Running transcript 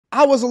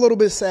I was a little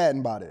bit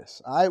saddened by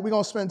this. All right, we're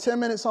going to spend 10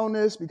 minutes on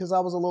this because I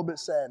was a little bit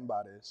saddened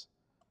by this.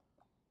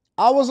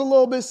 I was a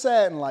little bit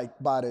saddened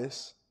by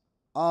this.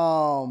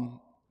 I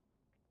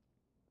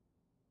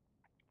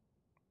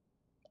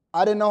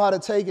didn't know how to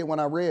take it when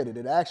I read it.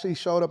 It actually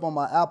showed up on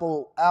my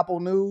Apple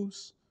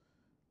News,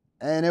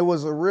 and it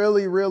was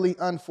really, really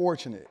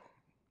unfortunate.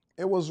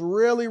 It was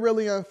really,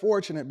 really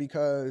unfortunate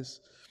because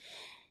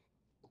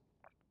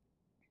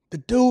the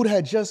dude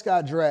had just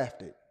got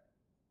drafted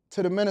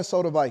to the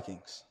Minnesota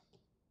Vikings.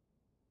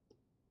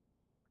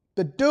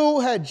 The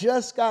dude had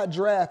just got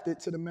drafted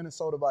to the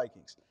Minnesota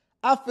Vikings.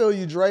 I feel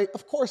you, Dre.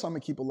 Of course I'm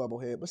going to keep a level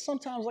head, but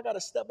sometimes I got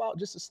to step out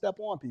just to step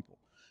on people.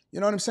 You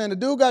know what I'm saying? The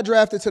dude got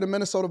drafted to the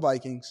Minnesota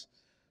Vikings,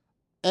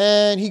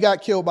 and he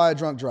got killed by a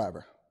drunk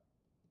driver.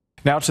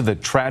 Now to the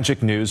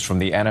tragic news from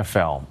the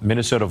NFL.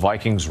 Minnesota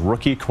Vikings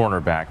rookie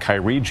cornerback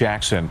Khyree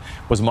Jackson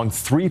was among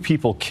 3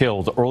 people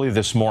killed early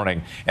this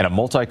morning in a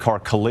multi-car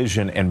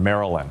collision in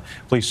Maryland.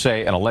 Police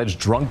say an alleged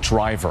drunk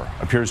driver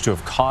appears to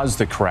have caused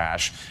the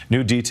crash.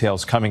 New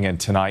details coming in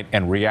tonight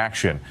and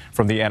reaction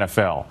from the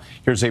NFL.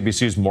 Here's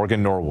ABC's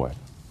Morgan Norwood.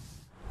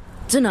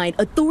 Tonight,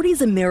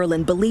 authorities in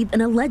Maryland believe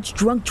an alleged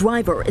drunk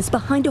driver is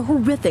behind a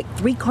horrific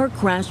 3-car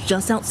crash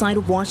just outside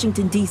of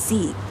Washington,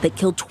 D.C. that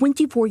killed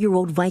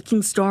 24-year-old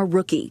Viking star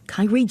rookie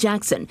Khyree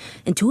Jackson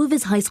and 2 of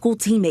his high school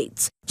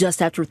teammates.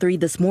 Just after 3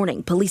 this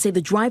morning, police say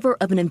the driver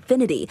of an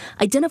Infiniti,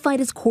 identified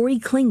as Corey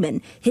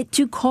Klingman, hit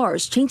 2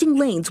 cars changing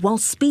lanes while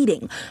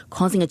speeding,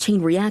 causing a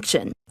chain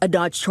reaction. A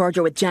Dodge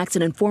Charger with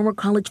Jackson and former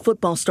college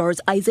football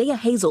stars Isaiah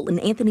Hazel and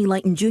Anthony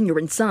Lighton Jr.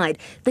 inside,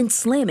 then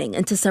slamming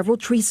into several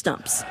tree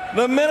stumps.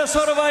 The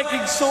Minnesota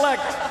Vikings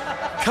select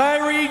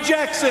Khyree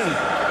Jackson.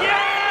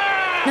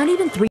 Yeah! Not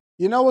even 3.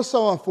 You know what's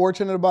so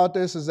unfortunate about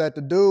this is that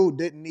the dude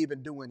didn't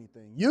even do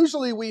anything.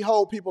 Usually we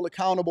hold people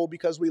accountable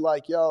because we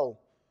like, yo,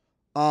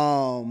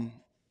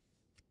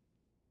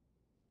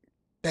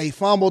 they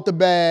fumbled the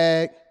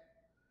bag.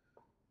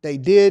 They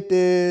did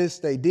this,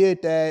 they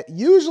did that.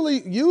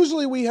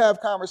 Usually we have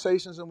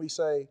conversations and we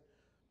say,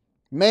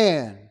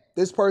 man,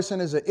 this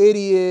person is an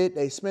idiot.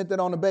 They spent it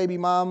on the baby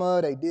mama.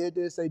 They did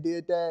this, they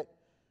did that.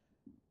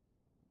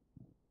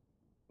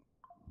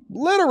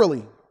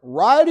 Literally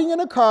riding in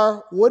a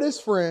car with his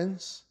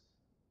friends,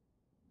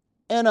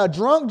 and a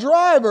drunk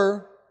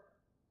driver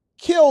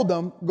killed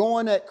them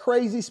going at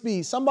crazy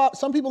speed. Some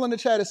people in the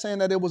chat are saying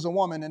that it was a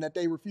woman and that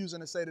they refusing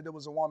to say that it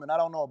was a woman. I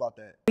don't know about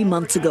that. 3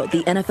 months ago,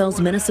 the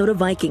NFL's Minnesota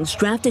Vikings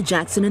drafted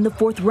Jackson in the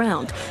 4th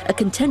round, a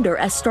contender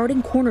as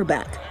starting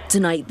cornerback.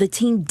 Tonight, the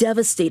team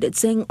devastated,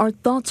 saying our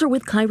thoughts are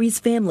with Kyree's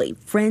family,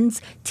 friends,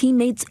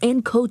 teammates,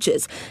 and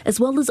coaches, as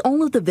well as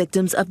all of the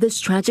victims of this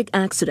tragic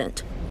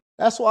accident.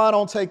 That's why I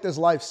don't take this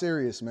life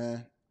serious,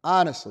 man.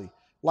 Honestly.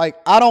 Like,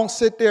 I don't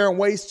sit there and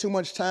waste too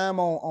much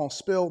time on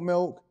spilled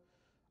milk.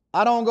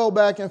 I don't go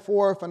back and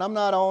forth, and I'm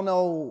not on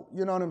no,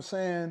 you know what I'm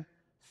saying,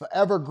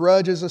 forever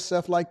grudges or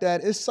stuff like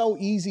that. It's so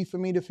easy for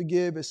me to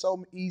forgive. It's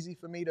so easy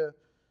for me to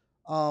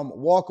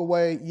walk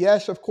away.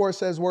 Yes, of course,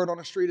 says word on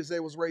the street as they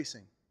was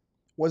racing.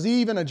 Was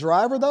he even a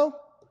driver, though?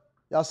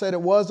 Y'all said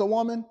it was a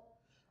woman?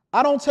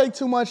 I don't take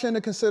too much into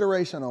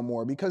consideration no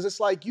more because it's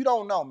like, you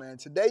don't know, man.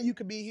 Today you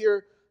could be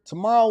here.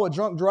 Tomorrow a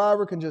drunk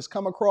driver can just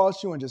come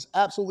across you and just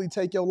absolutely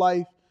take your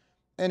life.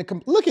 And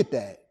look at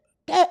that.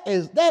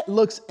 That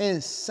looks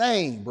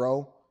insane,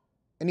 bro.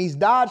 And these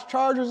Dodge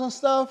Chargers and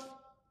stuff,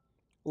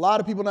 a lot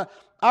of people not.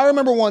 I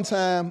remember one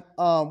time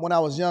when I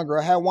was younger,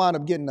 I had wound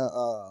up getting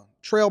a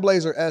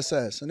Trailblazer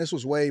SS, and this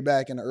was way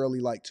back in the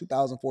early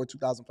 2004,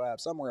 2005,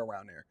 somewhere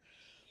around there.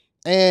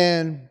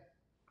 And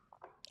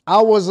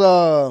I was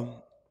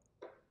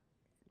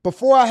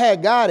before I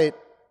had got it,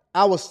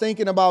 I was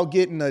thinking about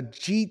getting a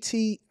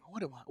GT.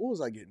 What was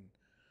I getting?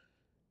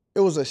 It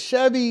was a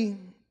Chevy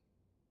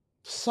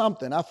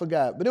something, I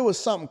forgot, but it was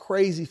something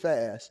crazy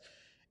fast.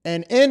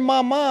 And in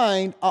my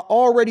mind, I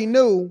already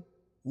knew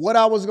what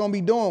I was going to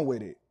be doing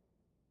with it.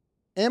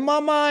 In my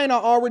mind, I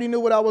already knew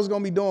what I was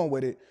going to be doing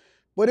with it.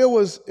 But it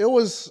was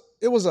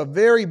a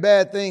very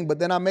bad thing. But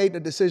then I made the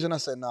decision. I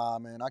said, nah,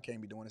 man, I can't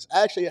be doing this.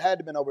 Actually, it had to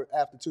have been over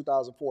after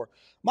 2004.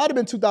 Might have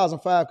been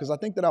 2005 because I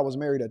think that I was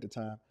married at the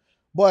time.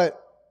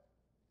 But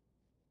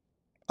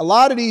a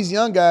lot of these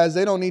young guys,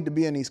 they don't need to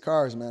be in these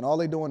cars, man. All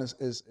they're doing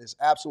is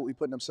absolutely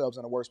putting themselves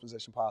in the worst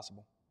position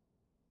possible.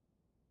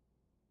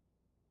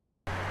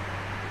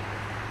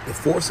 The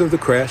force of the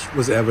crash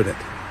was evident.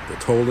 The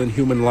toll in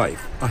human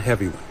life, a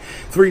heavy one.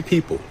 3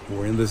 people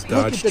were in this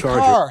Dodge Charger.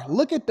 Car.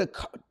 Look at the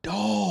car.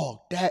 Dog,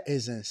 that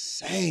is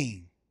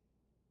insane.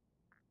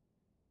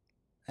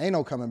 Ain't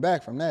no coming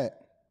back from that.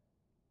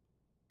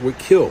 Were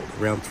killed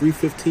around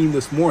 3:15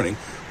 this morning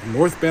on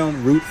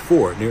northbound Route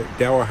 4 near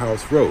Dower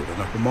House Road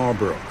in Upper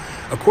Marlboro.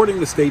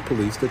 According to state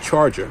police, the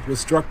Charger was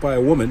struck by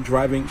a woman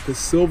driving the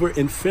silver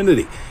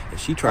Infiniti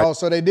as she tried. Oh,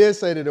 so they did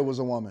say that it was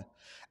a woman.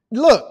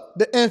 Look,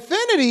 the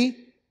Infiniti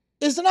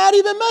is not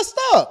even messed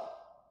up.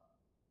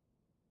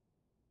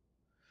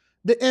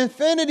 The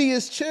Infiniti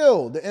is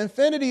chill. The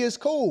Infiniti is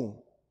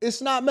cool.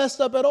 It's not messed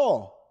up at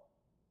all.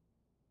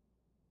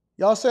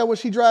 Y'all said, was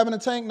she driving a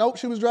tank? Nope,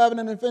 she was driving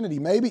an Infiniti.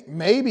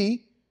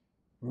 Maybe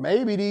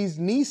maybe these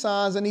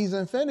Nissans and these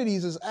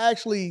Infinities is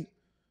actually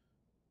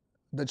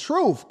the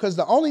truth. Because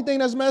the only thing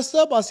that's messed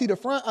up, I see the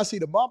front, I see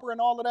the bumper and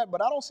all of that,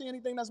 but I don't see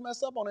anything that's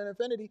messed up on an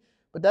Infinity.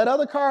 But that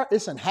other car,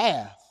 it's in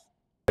half.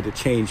 To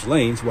change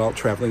lanes while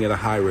traveling at a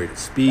high rate of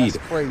speed.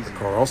 That's crazy. The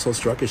car also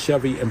struck a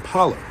Chevy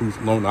Impala, whose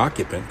lone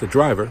occupant, the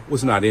driver,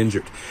 was not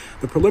injured.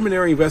 The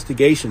preliminary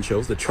investigation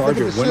shows the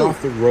Charger went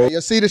off the road.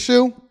 You see the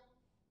shoe?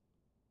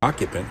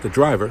 Occupant, the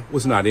driver,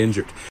 was not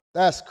injured.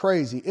 That's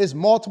crazy. It's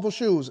multiple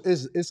shoes.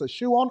 It's a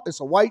shoe on, it's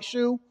a white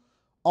shoe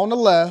on the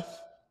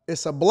left.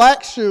 It's a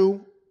black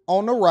shoe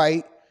on the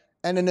right.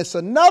 And then it's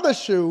another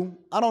shoe.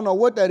 I don't know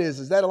what that is.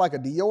 Is that like a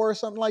Dior or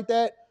something like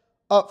that?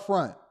 Up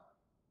front.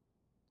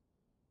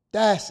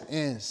 That's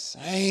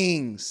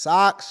insane.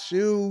 Socks,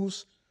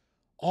 shoes,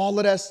 all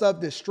of that stuff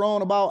that's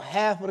thrown about.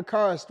 Half of the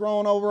car is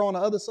thrown over on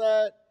the other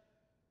side.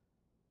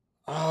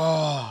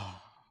 Oh,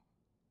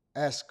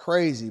 that's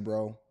crazy,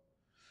 bro.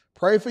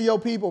 Pray for your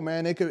people,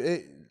 man.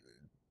 The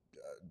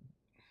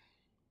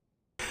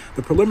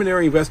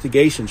preliminary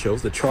investigation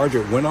shows the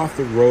Charger went off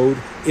the road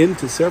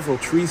into several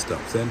tree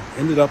stumps and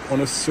ended up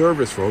on a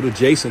service road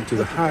adjacent to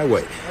the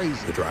highway.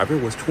 The driver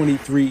was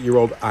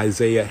 23-year-old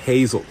Isaiah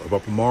Hazel of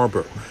Upper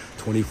Marlboro.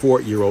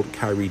 24-year-old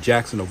Khyree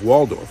Jackson of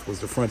Waldorf was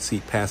the front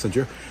seat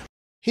passenger.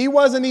 He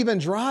wasn't even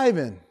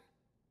driving.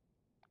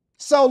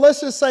 So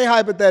let's just say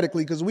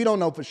hypothetically, because we don't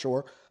know for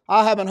sure.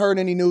 I haven't heard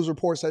any news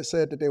reports that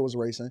said that they was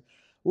racing.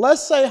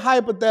 Let's say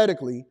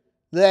hypothetically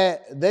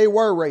that they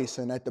were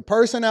racing, that the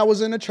person that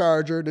was in the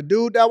Charger, the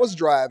dude that was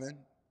driving,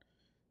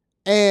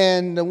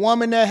 and the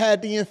woman that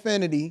had the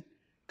Infinity,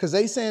 because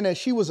they saying that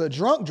she was a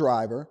drunk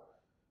driver,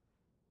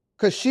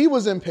 because she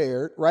was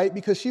impaired, right?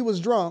 Because she was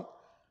drunk.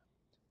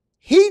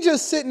 He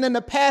just sitting in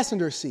the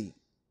passenger seat.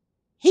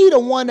 He the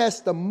one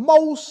that's the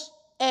most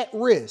at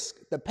risk.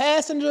 The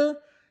passenger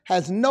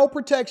has no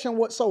protection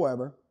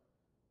whatsoever.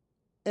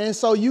 And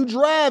so you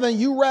driving,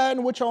 you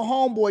riding with your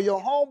homeboy.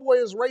 Your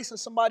homeboy is racing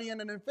somebody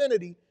in an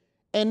Infinity.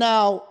 And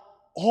now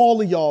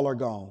all of y'all are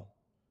gone.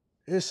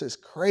 This is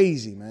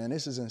crazy, man.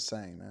 This is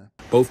insane, man.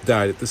 Both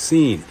died at the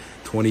scene.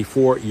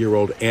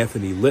 24-year-old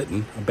Anthony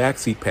Litton, a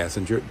backseat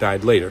passenger,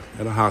 died later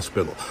at a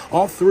hospital.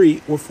 All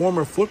three were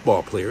former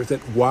football players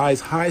at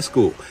Wise High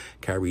School.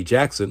 Khyree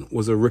Jackson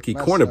was a rookie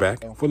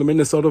cornerback for the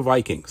Minnesota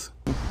Vikings.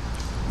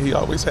 He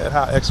always had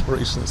high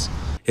aspirations.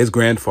 His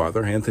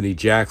grandfather, Anthony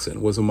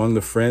Jackson, was among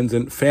the friends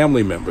and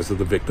family members of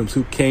the victims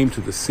who came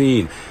to the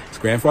scene. His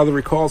grandfather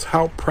recalls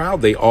how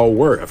proud they all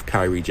were of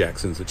Khyree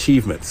Jackson's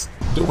achievements.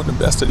 Doing the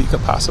best that he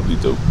could possibly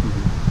do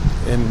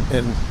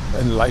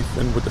in life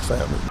and with the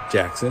family.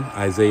 Jackson,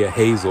 Isaiah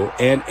Hazel,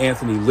 and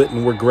Anthony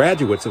Litton were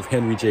graduates of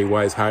Henry J.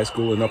 Wise High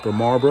School in Upper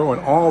Marlboro,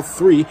 and all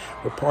three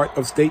were part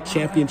of state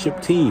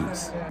championship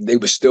teams. They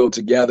were still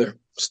together,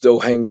 still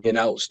hanging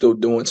out, still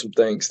doing some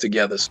things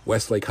together.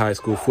 Westlake High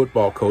School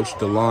football coach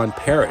DeLon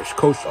Parrish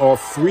coached all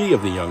three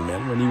of the young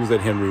men when he was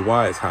at Henry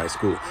Wise High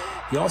School.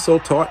 He also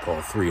taught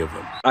all three of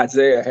them.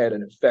 Isaiah had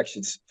an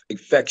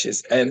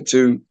infectious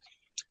attitude.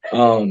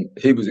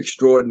 He was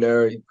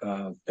extraordinary.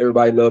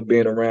 Everybody loved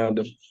being around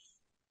him.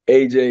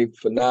 AJ,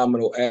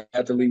 phenomenal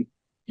athlete.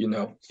 You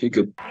know, he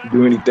could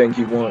do anything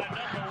he wanted.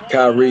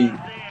 Khyree,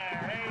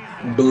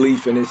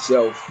 belief in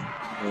himself,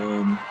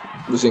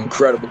 was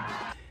incredible.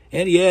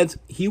 And he adds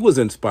he was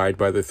inspired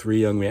by the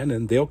three young men,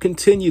 and they'll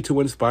continue to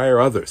inspire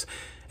others.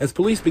 As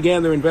police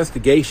began their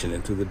investigation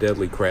into the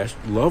deadly crash,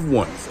 loved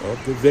ones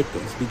of the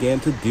victims began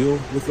to deal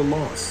with the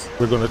loss.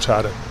 We're going to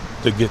try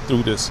to get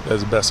through this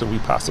as best as we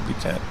possibly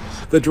can.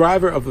 The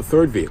driver of the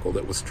third vehicle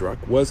that was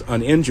struck was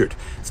uninjured.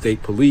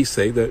 State police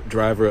say the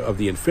driver of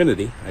the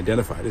Infinity,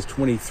 identified as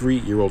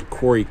 23-year-old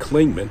Corey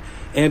Klingman,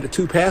 and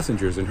two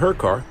passengers in her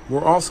car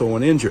were also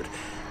uninjured.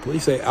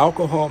 Police say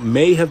alcohol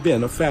may have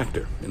been a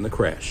factor in the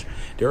crash.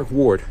 Derek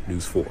Ward,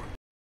 News 4.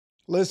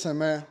 Listen,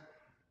 man,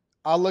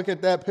 I look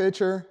at that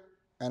picture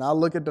and I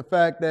look at the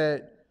fact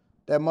that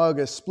that mug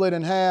is split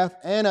in half,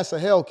 and that's a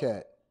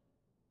Hellcat.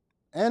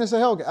 And it's a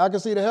Hellcat. I can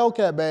see the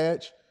Hellcat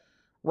badge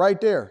right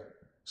there.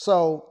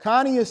 So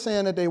Connie is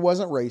saying that they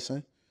wasn't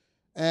racing,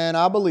 and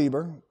I believe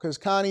her because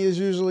Connie is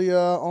usually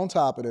on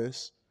top of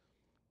this.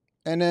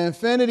 And the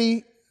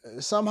Infinity,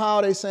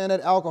 somehow they saying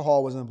that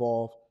alcohol was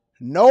involved.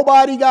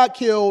 Nobody got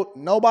killed.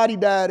 Nobody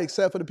died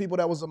except for the people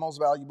that was the most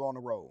valuable on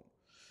the road.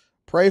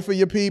 Pray for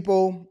your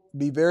people.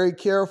 Be very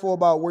careful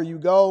about where you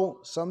go.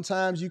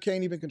 Sometimes you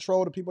can't even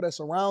control the people that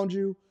surround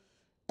you,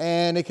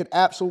 and it could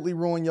absolutely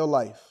ruin your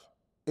life.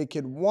 It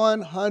could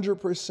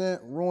 100%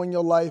 ruin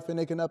your life, and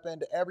it can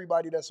upend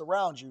everybody that's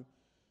around you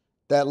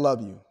that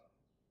love you.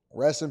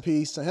 Rest in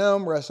peace to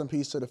him. Rest in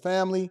peace to the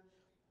family.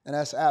 And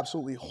that's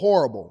absolutely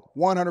horrible.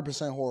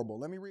 100% horrible.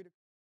 Let me read it.